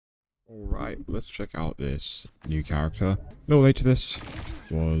Alright, let's check out this new character. A little late to this,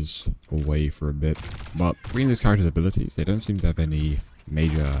 was away for a bit, but reading this character's abilities, they don't seem to have any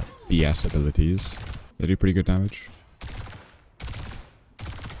major BS abilities. They do pretty good damage.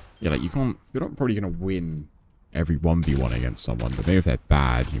 Yeah, like you're not probably gonna win every 1v1 against someone, but maybe if they're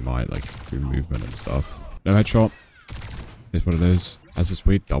bad, you might, like, through movement and stuff. No headshot. Is what it is. Has this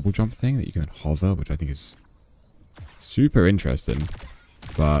weird double jump thing that you can hover, which I think is super interesting.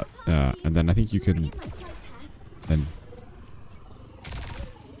 But, and then I think you can, then,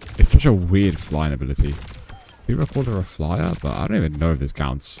 it's such a weird flying ability. People call her a flyer, but I don't even know if this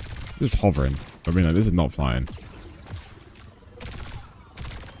counts. This is hovering. I mean, like, this is not flying.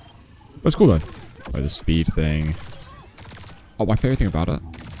 But it's cool though. Like the speed thing. Oh, my favorite thing about it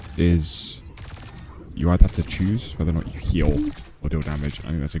is you either have to choose whether or not you heal or deal damage. I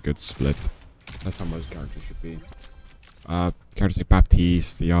think that's a good split. That's how most characters should be. Characters like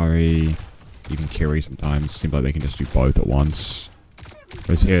Baptiste, Yari, even Kiri sometimes seem like they can just do both at once.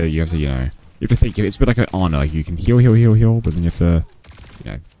 Whereas here you have to, you have to think. It's a bit like an Ana. Like you can heal, but then you have to,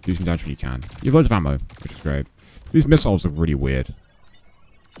 do some damage when you can. You have loads of ammo, which is great. These missiles look really weird.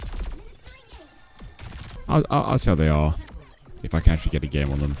 I'll see how they are if I can actually get a game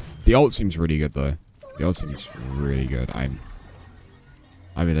on them. The ult seems really good though. The ult seems really good. I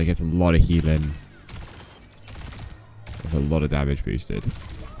mean, they get a lot of healing. With a lot of damage boosted.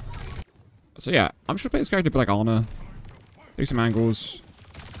 So yeah, I'm just gonna play this character a bit like Ana. Take some angles.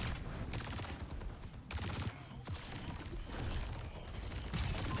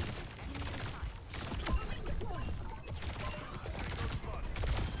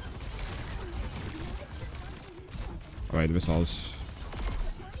 Alright, the missiles.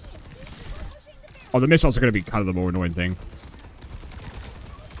 Oh, the missiles are gonna be kind of the more annoying thing.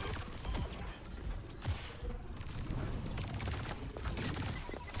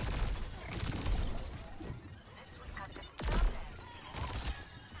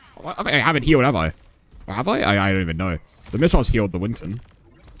 I haven't healed, have I? Or have I? I don't even know. The missiles healed the Winston.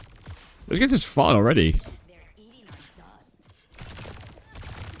 Let's get this fun already.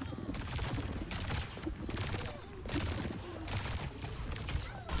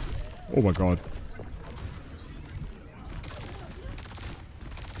 Oh my god.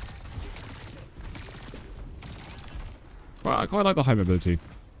 Well, I quite like the high mobility.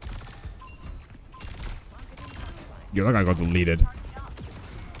 Yeah, that guy got deleted.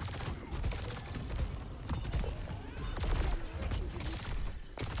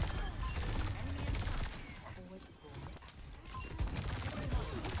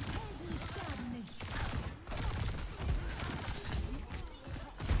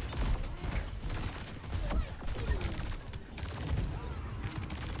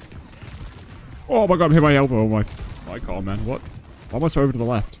 Oh my god, hit my elbow. Oh my god, man. What? Why am I so over to the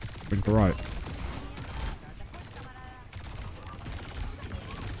left? Over to the right.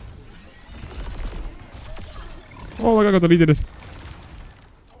 Oh my god, I got deleted it.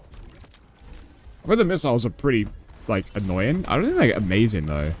 I think the missiles are pretty, like, annoying. I don't think they're amazing,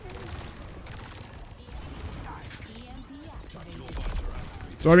 though.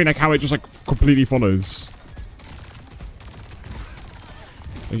 So I mean, like, how it just, like, completely follows.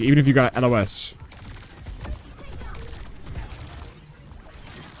 Like, even if you got LOS.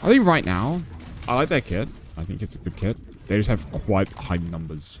 I think right now, I like their kit. I think it's a good kit. They just have quite high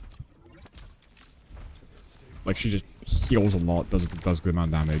numbers. Like, she just heals a lot, does a good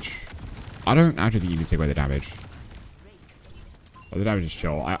amount of damage. I don't actually think you can take away the damage. But the damage is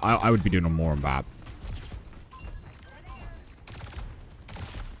chill. I would be doing more on that.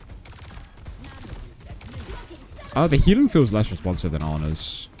 The healing feels less responsive than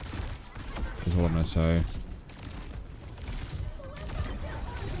Ana's. Is what I'm gonna say.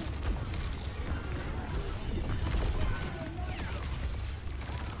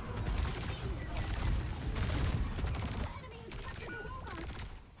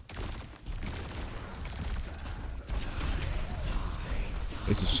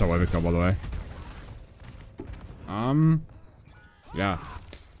 This is so overkill, by the way. Yeah.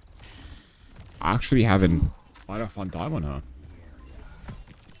 Actually having quite a fun time on her.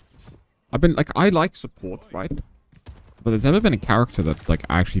 I've been, like, I like support, right? But there's never been a character that, like,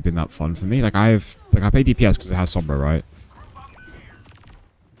 actually been that fun for me. Like, I play DPS because it has Sombra, right?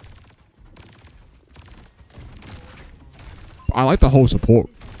 I like the whole support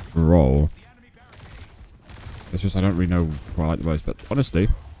role. It's just I don't really know what I like the most, but honestly,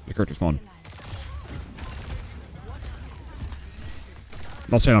 the character's fun.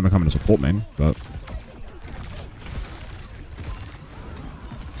 Not saying I'm becoming a support main, but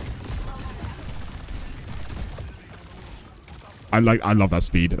I love that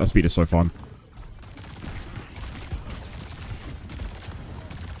speed. That speed is so fun.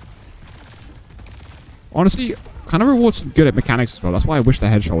 Honestly, kind of rewards good at mechanics as well. That's why I wish the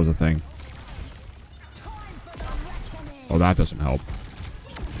headshot was a thing. Oh, that doesn't help.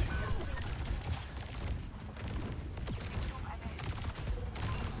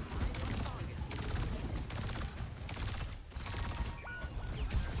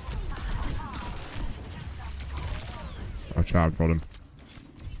 Oh, child for him.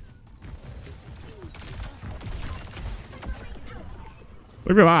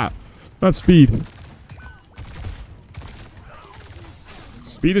 Look at that. That's speed.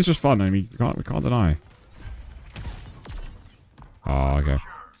 Speed is just fun. I mean, we can't deny. Oh, okay.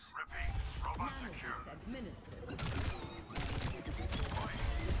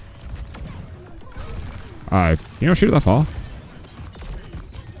 Alright, you don't shoot it that far.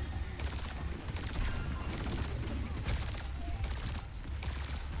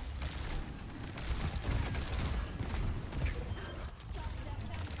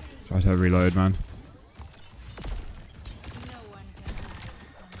 So I had to reload, man.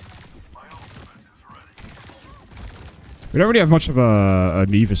 We don't really have much of a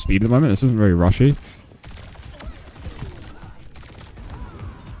need for speed at the moment. This isn't very rushy.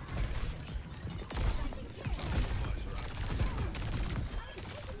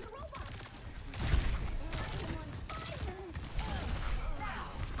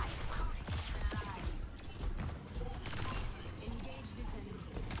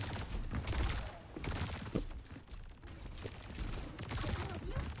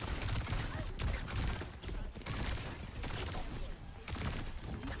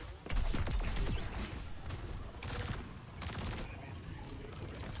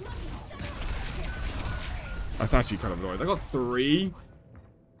 That's actually kind of annoying. I got 3.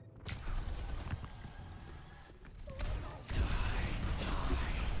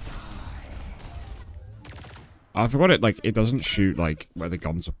 I forgot it, like, it doesn't shoot, like, where the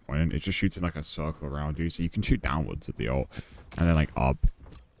guns are pointing. It just shoots in, like, a circle around you. So you can shoot downwards with the ult. And then, like, up.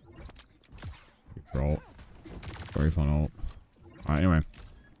 Control. Very fun ult. Alright, anyway.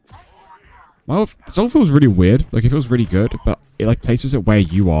 My ult, this ult feels really weird. Like, it feels really good. But it, like, places it where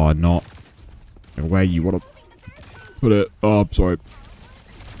you are, not like, where you want to put it. Oh, I'm sorry.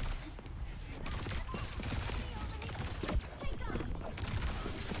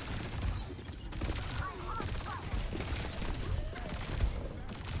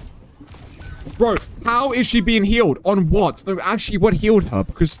 Bro, how is she being healed? On what? No, actually, what healed her?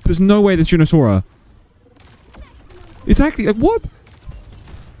 Because there's no way this Juno saw her. Exactly, like, what?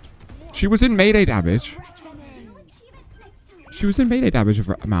 She was in melee damage. She was in melee damage of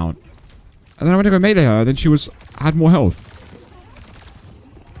amount. And then I went to go melee her, and then she had more health.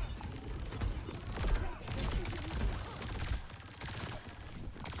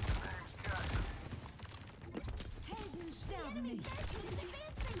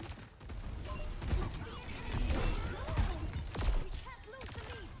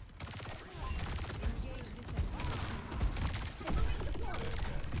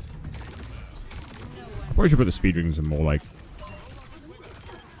 I probably should put the speed rings in more, like,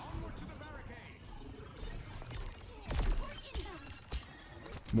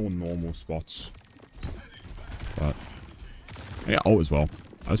 more normal spots. But yeah, ult as well.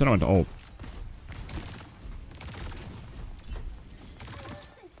 I just don't know when to ult.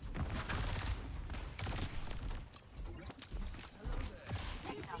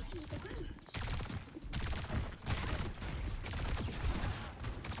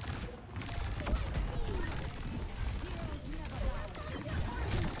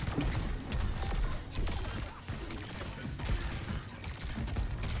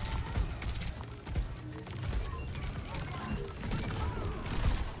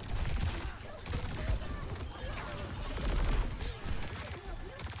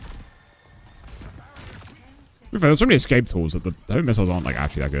 There's so many escape tools that the heavy missiles aren't like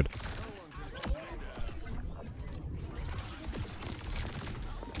actually that good.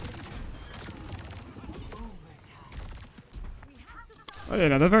 Oh yeah,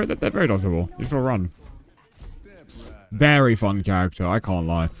 no, they're very dodgeable. You just run. Very fun character, I can't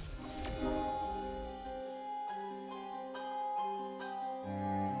lie.